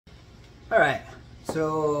All right,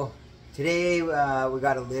 so today we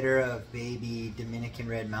got a litter of baby Dominican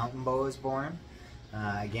red mountain boas born.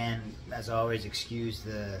 Again, as always, excuse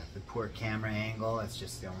the poor camera angle. It's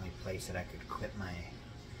just the only place that I could clip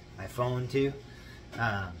my phone to,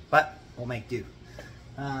 but we'll make do.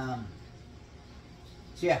 So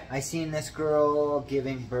yeah, I seen this girl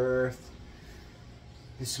giving birth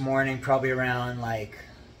this morning, probably around like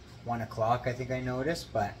 1 o'clock, I think I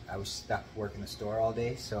noticed, but I was stuck working the store all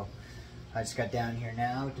day, so I just got down here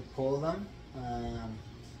now to pull them.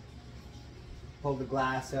 Pull the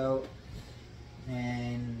glass out,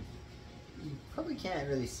 and you probably can't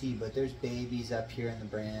really see, but there's babies up here in the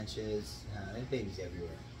branches. There's babies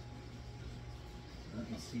everywhere. Let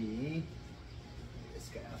me see. Get this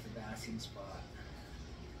guy off the basking spot.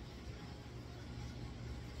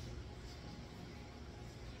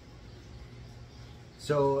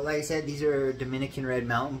 So, like I said, these are Dominican red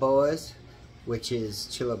mountain boas, which is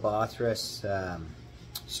Chilobothris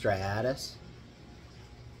striatus.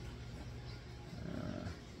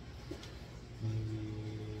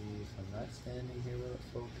 If I'm not standing here, will it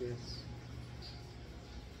focus?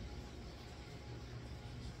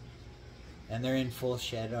 And they're in full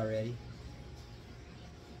shed already.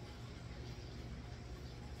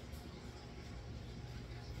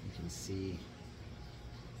 You can see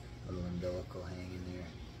a little umbilical hanging there.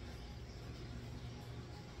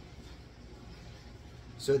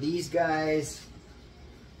 So these guys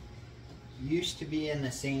used to be in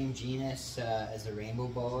the same genus as the rainbow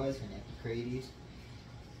boas and epicrates,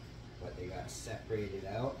 but they got separated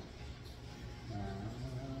out.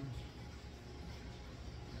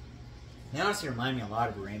 They honestly remind me a lot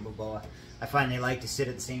of a rainbow boa. I find they like to sit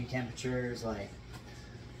at the same temperatures, like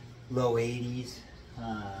low 80s.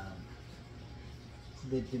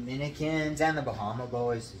 The Dominicans and the Bahama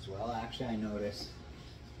boas as well, actually, I noticed,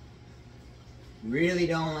 really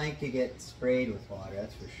don't like to get sprayed with water,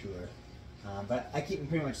 that's for sure. But I keep them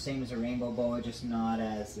pretty much the same as a rainbow boa, just not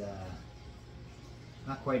as,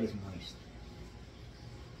 not quite as moist.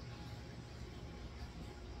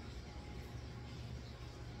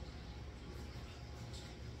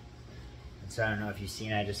 And so I don't know if you've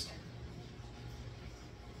seen, I just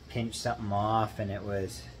pinched something off, and it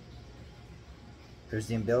was, there's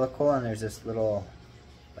the umbilical and there's this little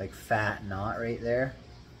like fat knot right there.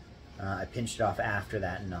 I pinched it off after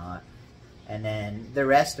that knot, and then the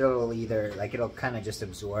rest it'll either, like, it'll kind of just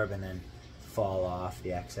absorb and then fall off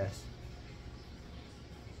the excess.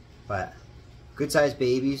 But good sized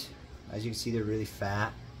babies, as you can see, they're really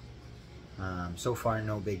fat. So far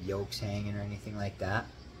no big yolks hanging or anything like that.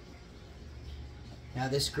 Now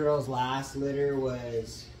this girl's last litter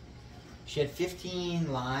was, she had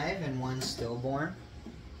 15 live and 1 stillborn.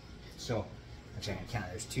 So actually I can count,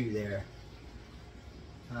 there's 2 there.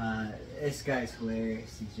 This guy's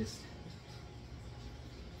hilarious. He's just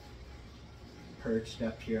perched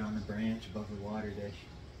up here on the branch above the water dish.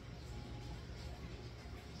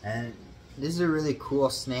 And this is a really cool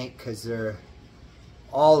snake because they're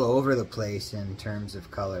all over the place in terms of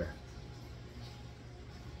color.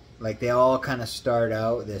 Like, they all kind of start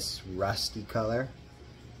out this rusty color,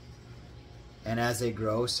 and as they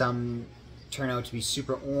grow, some turn out to be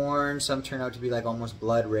super orange, some turn out to be like almost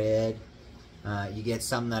blood red. You get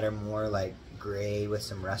some that are more like gray with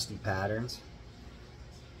some rusty patterns.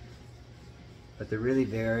 But they're really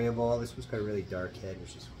variable. This one's got a really dark head,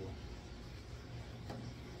 which is cool.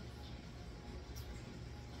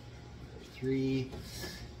 3.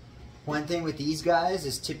 One thing with these guys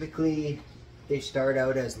is typically they start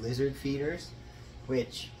out as lizard feeders,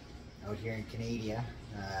 which out here in Canada,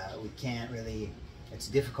 we can't really, it's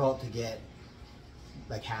difficult to get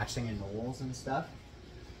like hatching in moles and stuff.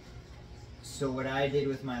 So what I did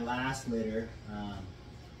with my last litter,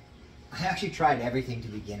 I actually tried everything to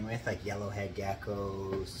begin with, like yellowhead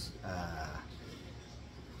geckos,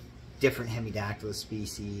 different hemidactylus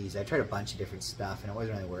species. I tried a bunch of different stuff and it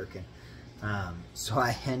wasn't really working. So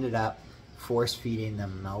I ended up force feeding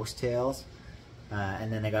them mouse tails,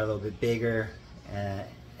 and then they got a little bit bigger, and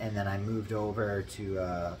then I moved over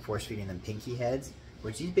to force feeding them pinky heads,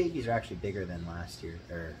 which these babies are actually bigger than last year,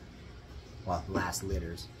 or well, last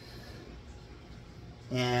litters.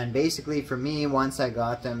 And basically for me, once I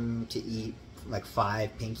got them to eat like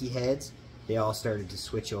 5 pinky heads, they all started to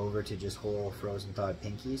switch over to just whole frozen thawed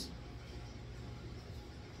pinkies.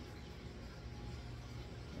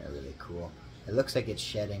 They're really cool. It looks like it's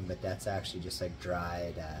shedding, but that's actually just like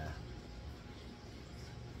dried,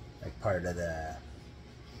 like part of the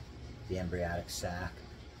embryonic sac.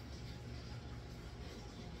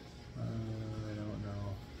 I don't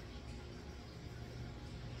know.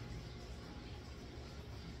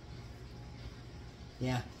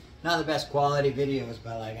 Yeah, Not the best quality videos,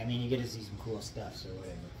 but like, I mean, you get to see some cool stuff, so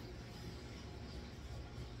whatever.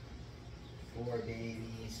 4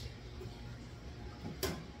 babies.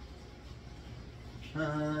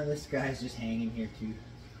 This guy's just hanging here too.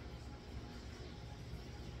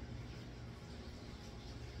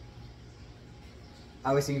 I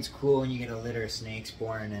always think it's cool when you get a litter of snakes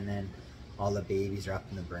born and then all the babies are up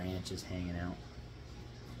in the branches hanging out.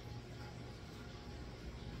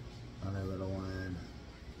 Another little one.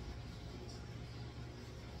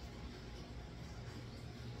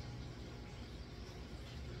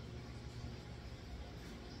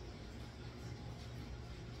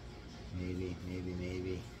 Maybe.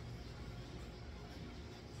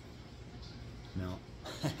 No.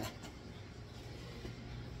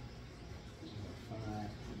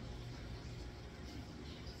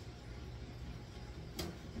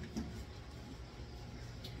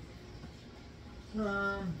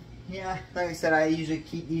 Yeah, like I said, I usually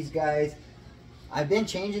keep these guys. I've been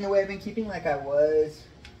changing the way I've been keeping, like I was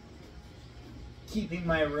keeping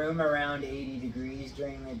my room around 80 degrees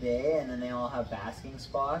during the day, and then they all have basking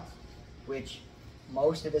spots, which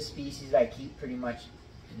most of the species I keep pretty much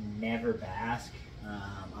never bask,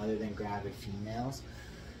 other than gravid females.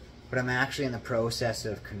 But I'm actually in the process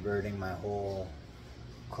of converting my whole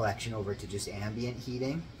collection over to just ambient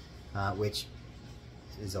heating, which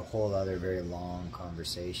is a whole other very long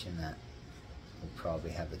conversation that will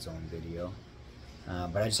probably have its own video.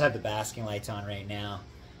 But I just have the basking lights on right now,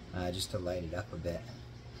 just to light it up a bit.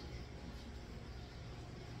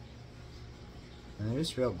 And they're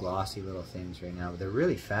just real glossy little things right now, but they're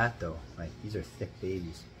really fat though. Like, these are thick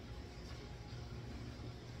babies.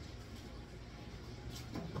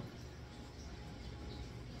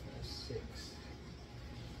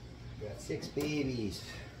 Got 6 babies.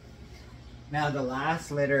 Now the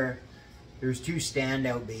last litter, there's 2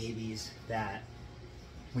 standout babies that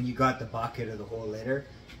when you got the bucket of the whole litter,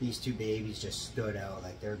 these 2 babies just stood out.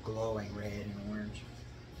 Like, they're glowing red and orange.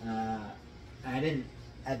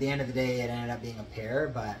 At the end of the day, it ended up being a pair,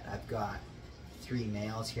 but I've got 3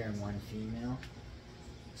 males here and 1 female.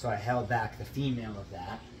 So I held back the female of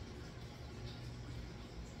that.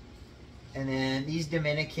 And then these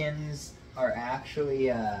Dominicans are actually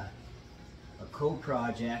a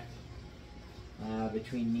co-project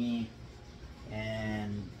between me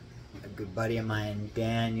and a good buddy of mine,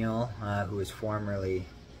 Daniel, who was formerly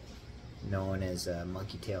known as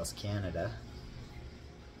Monkey Tails Canada.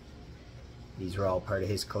 These were all part of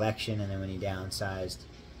his collection, and then when he downsized,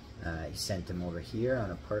 he sent them over here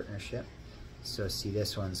on a partnership. So see,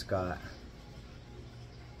 this one's got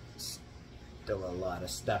still a lot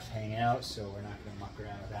of stuff hanging out, so we're not going to muck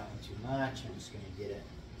around with that one too much. I'm just going to get it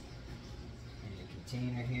in a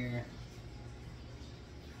container here.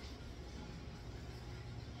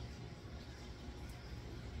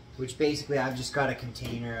 Which basically, I've just got a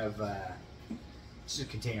container of, just a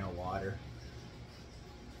container of water.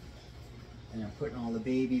 And I'm putting all the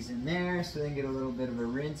babies in there so they can get a little bit of a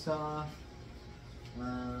rinse off.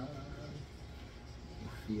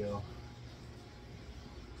 Feel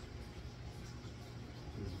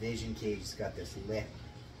this vision cage has got this lip.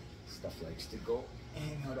 Stuff likes to go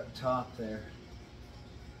hang out up top there.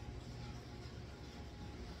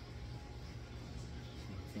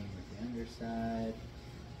 Same thing with the underside.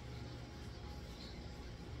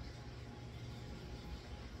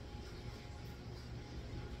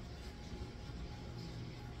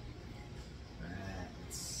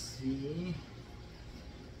 See.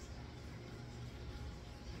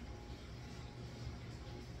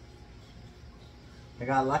 I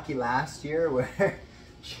got lucky last year where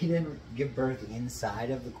she didn't give birth inside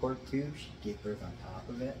of the cork tube, she gave birth on top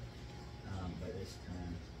of it. But this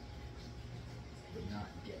time I did not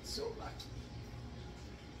get so lucky.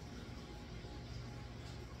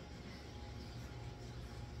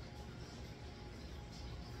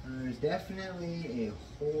 There's definitely a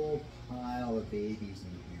whole pile of babies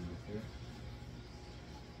in here with her.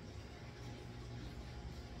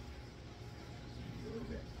 A little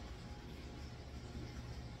bit.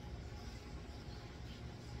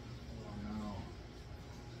 Oh no.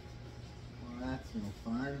 Well, that's no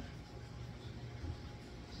fun.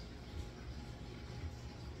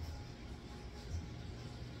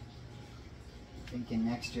 Thinking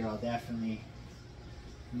next year I'll definitely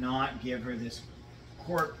not give her this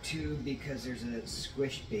cork tube because there's a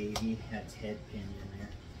squished baby that's head pinned in there.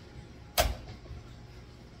 That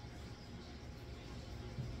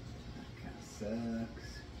kind of sucks.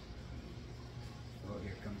 Oh,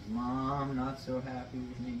 here comes Mom, not so happy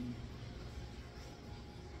with me.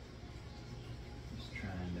 Just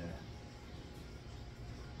trying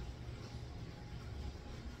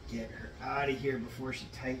to get her out of here before she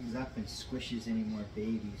tightens up and squishes any more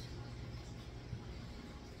babies.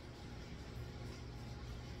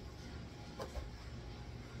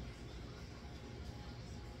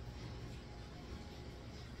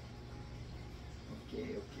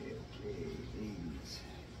 Okay, babies.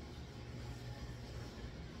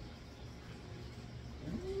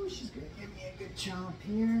 Oh, she's gonna give me a good chomp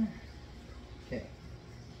here. Okay.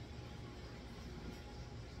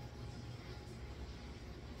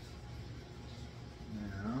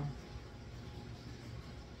 Now,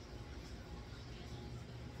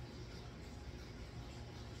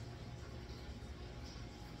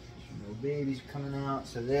 no babies coming out.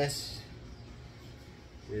 So this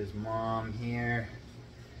is mom here.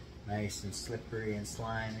 Nice and slippery and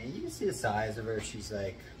slimy. You can see the size of her. She's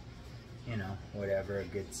like, you know, whatever, a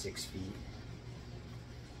good 6 feet.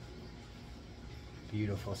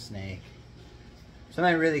 Beautiful snake.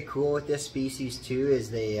 Something really cool with this species too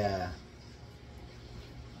is they're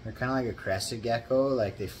kind of like a crested gecko,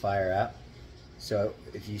 like they fire up. So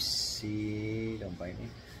if you see, don't bite me.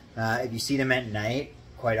 If you see them at night,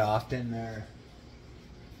 quite often they're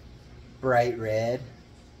bright red.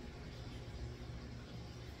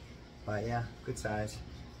 But yeah, good size.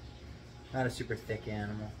 Not a super thick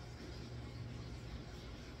animal.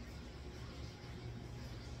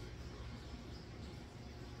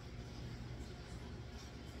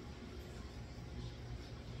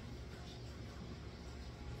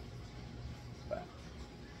 But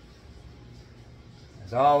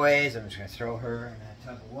as always, I'm just going to throw her in a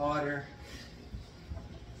tub of water.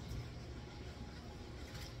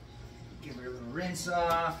 Give her a little rinse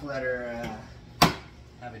off, let her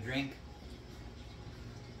have a drink.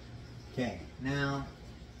 Okay, now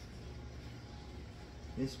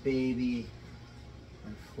this baby,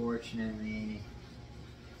 unfortunately,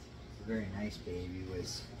 a very nice baby,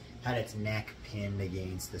 had its neck pinned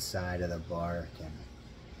against the side of the bark, and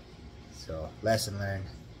so lesson learned.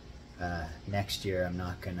 Next year I'm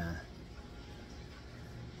not gonna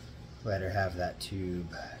let her have that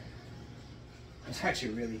tube. It's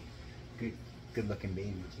actually a really good looking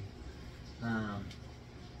baby too.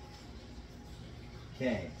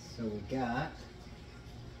 Okay, so we got,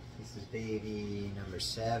 this is baby number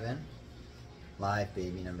 7, live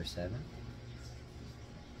baby number 7.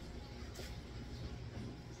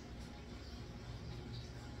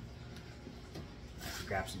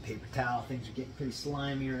 Grab some paper towel, things are getting pretty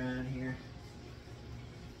slimy around here.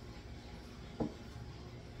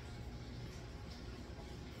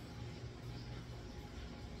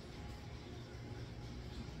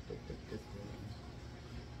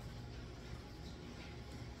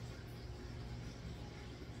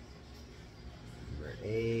 Number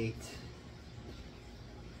 8.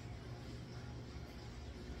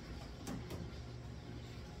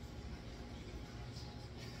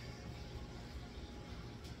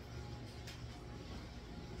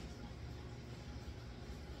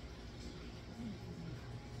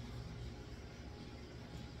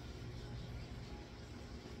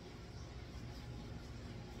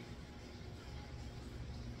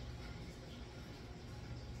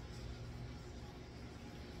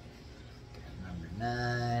 Number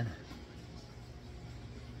 9.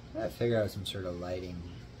 I figure out some sort of lighting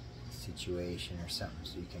situation or something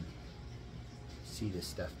so you can see this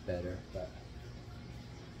stuff better. But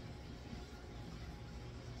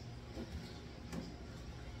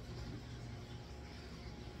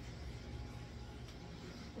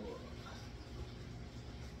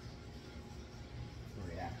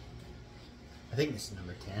where we at? I think this is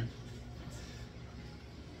number 10.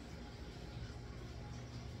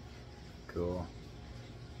 Cool.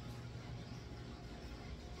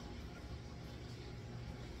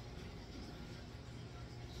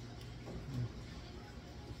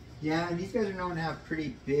 Yeah, and these guys are known to have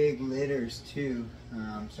pretty big litters too,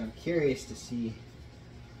 so I'm curious to see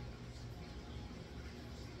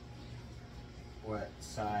what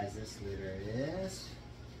size this litter is.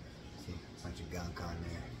 See, a bunch of gunk on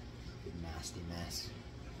there. Big nasty mess.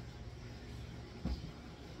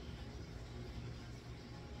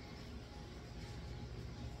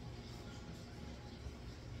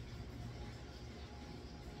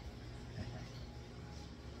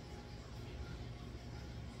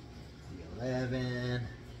 The 11.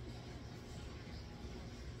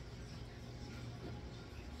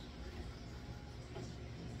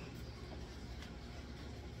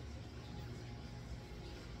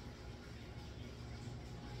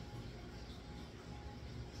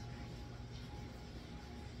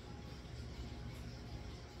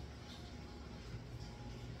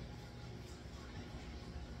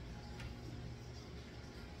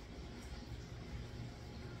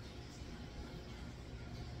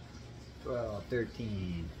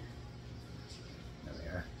 13. There we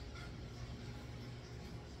are.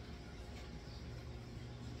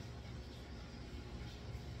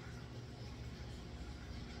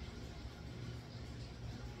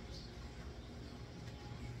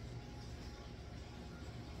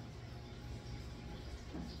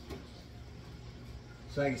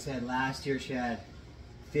 So like I said, last year she had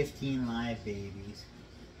 15 live babies,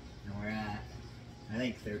 and we're at, I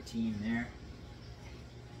think, 13 there.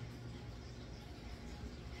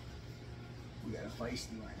 We got a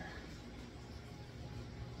feisty one.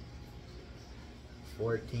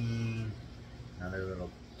 14, another little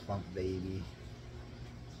plump baby.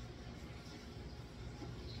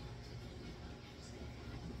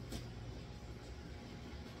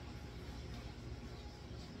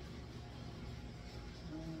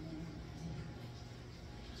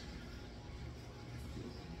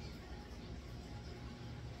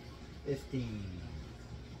 $15.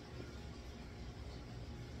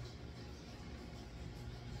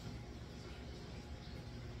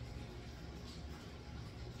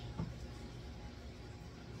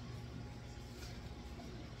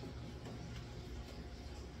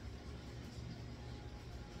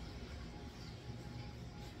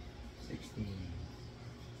 $16.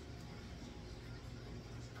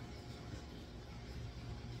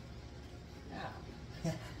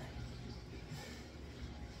 Yeah.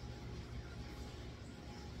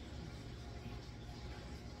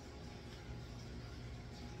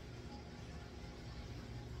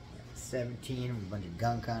 17, with a bunch of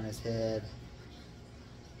gunk on his head.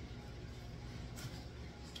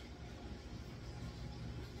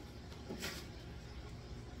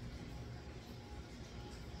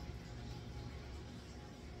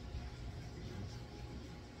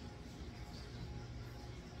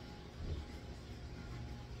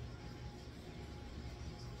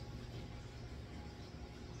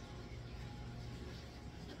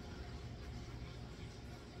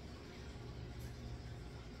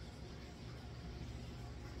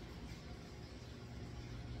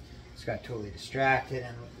 Just got totally distracted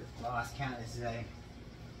and lost count. This is I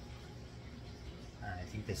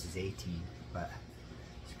think this is 18, but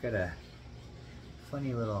it's got a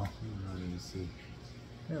funny little, I don't know if you see,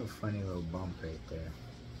 a little funny little bump right there.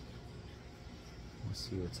 We'll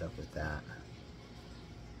see what's up with that.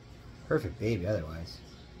 Perfect baby otherwise.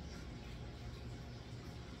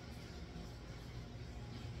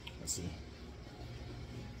 Let's see.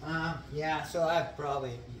 Yeah, so I've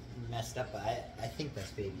probably messed up. I think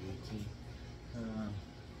that's baby 18.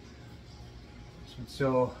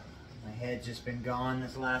 So my head's just been gone.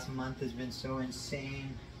 This last month has been so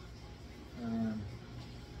insane.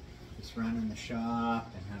 Just running the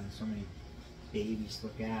shop and having so many babies to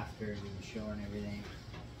look after and the show and everything.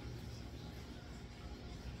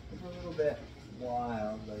 Been a little bit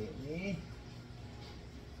wild lately.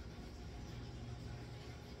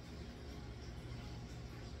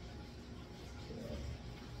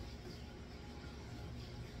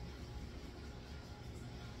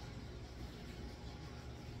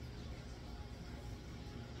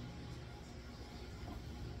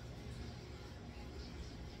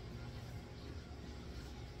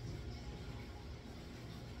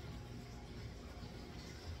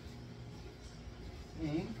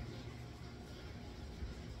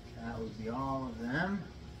 That would be all of them.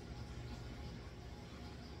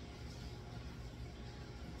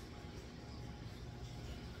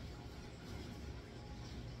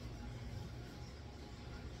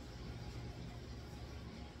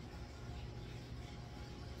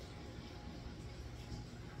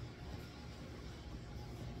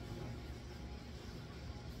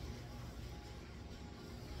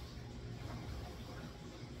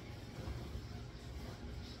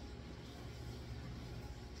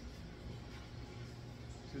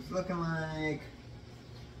 It's looking like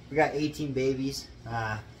we got 18 babies,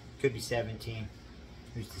 could be 17,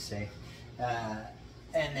 who's to say.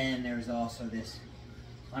 And then there was also this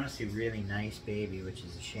honestly really nice baby, which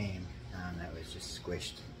is a shame, that was just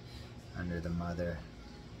squished under the mother.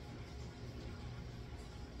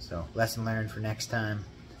 So lesson learned for next time.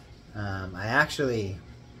 I actually,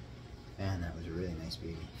 man, that was a really nice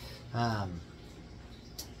baby. I'm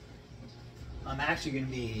actually going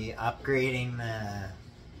to be upgrading the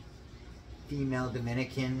female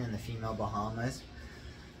Dominican and the female Bahamas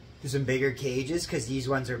to some bigger cages, because these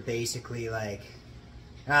ones are basically like,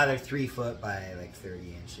 they're 3 foot by like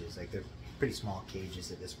 30 inches. Like they're pretty small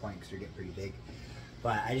cages at this point because they're getting pretty big.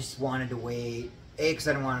 But I just wanted to wait, A, because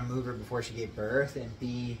I didn't want to move her before she gave birth, and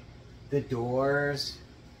B, the doors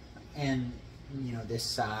and, you know, this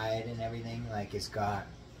side and everything, like, it's got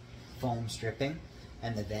foam stripping.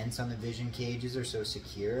 and the vents on the vision cages are so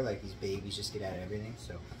secure. Like, these babies just get out of everything.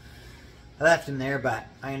 So I left them there, but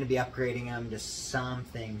I'm going to be upgrading them to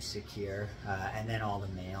something secure, and then all the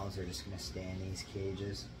males are just going to stay in these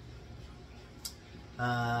cages.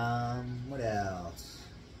 What else?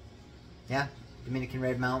 Yeah, Dominican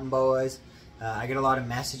red mountain boas. I get a lot of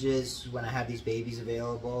messages when I have these babies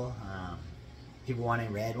available. People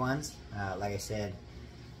wanting red ones. Like I said,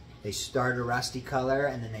 they start a rusty color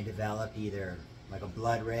and then they develop either like a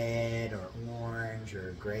blood red or orange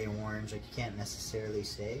or gray orange. Like, you can't necessarily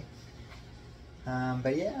say.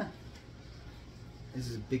 But yeah, this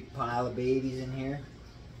is a big pile of babies in here.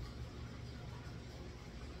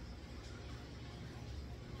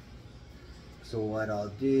 So what I'll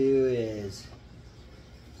do is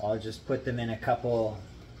I'll just put them in a couple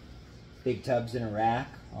big tubs in a rack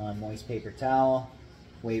on moist paper towel,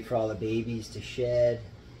 wait for all the babies to shed,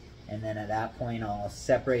 and then at that point I'll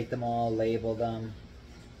separate them all, label them,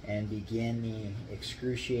 and begin the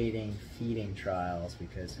excruciating feeding trials,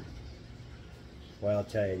 because, well, I'll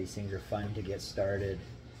tell you, these things are fun to get started.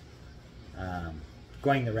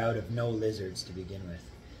 Going the route of no lizards to begin with.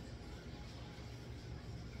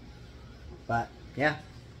 But yeah,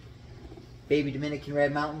 baby Dominican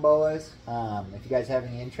red mountain boas. If you guys have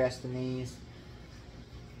any interest in these,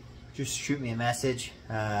 just shoot me a message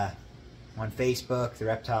on Facebook, the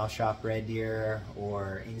Reptile Shop Red Deer,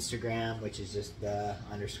 or Instagram, which is just the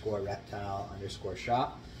 _reptile_shop,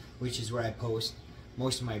 which is where I post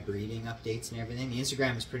most of my breeding updates and everything. The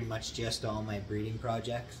Instagram is pretty much just all my breeding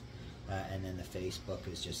projects, and then the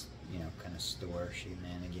Facebook is just, you know, kind of store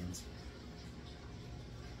shenanigans.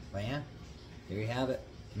 But yeah, there you have it.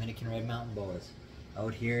 Dominican red mountain boas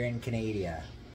out here in Canada.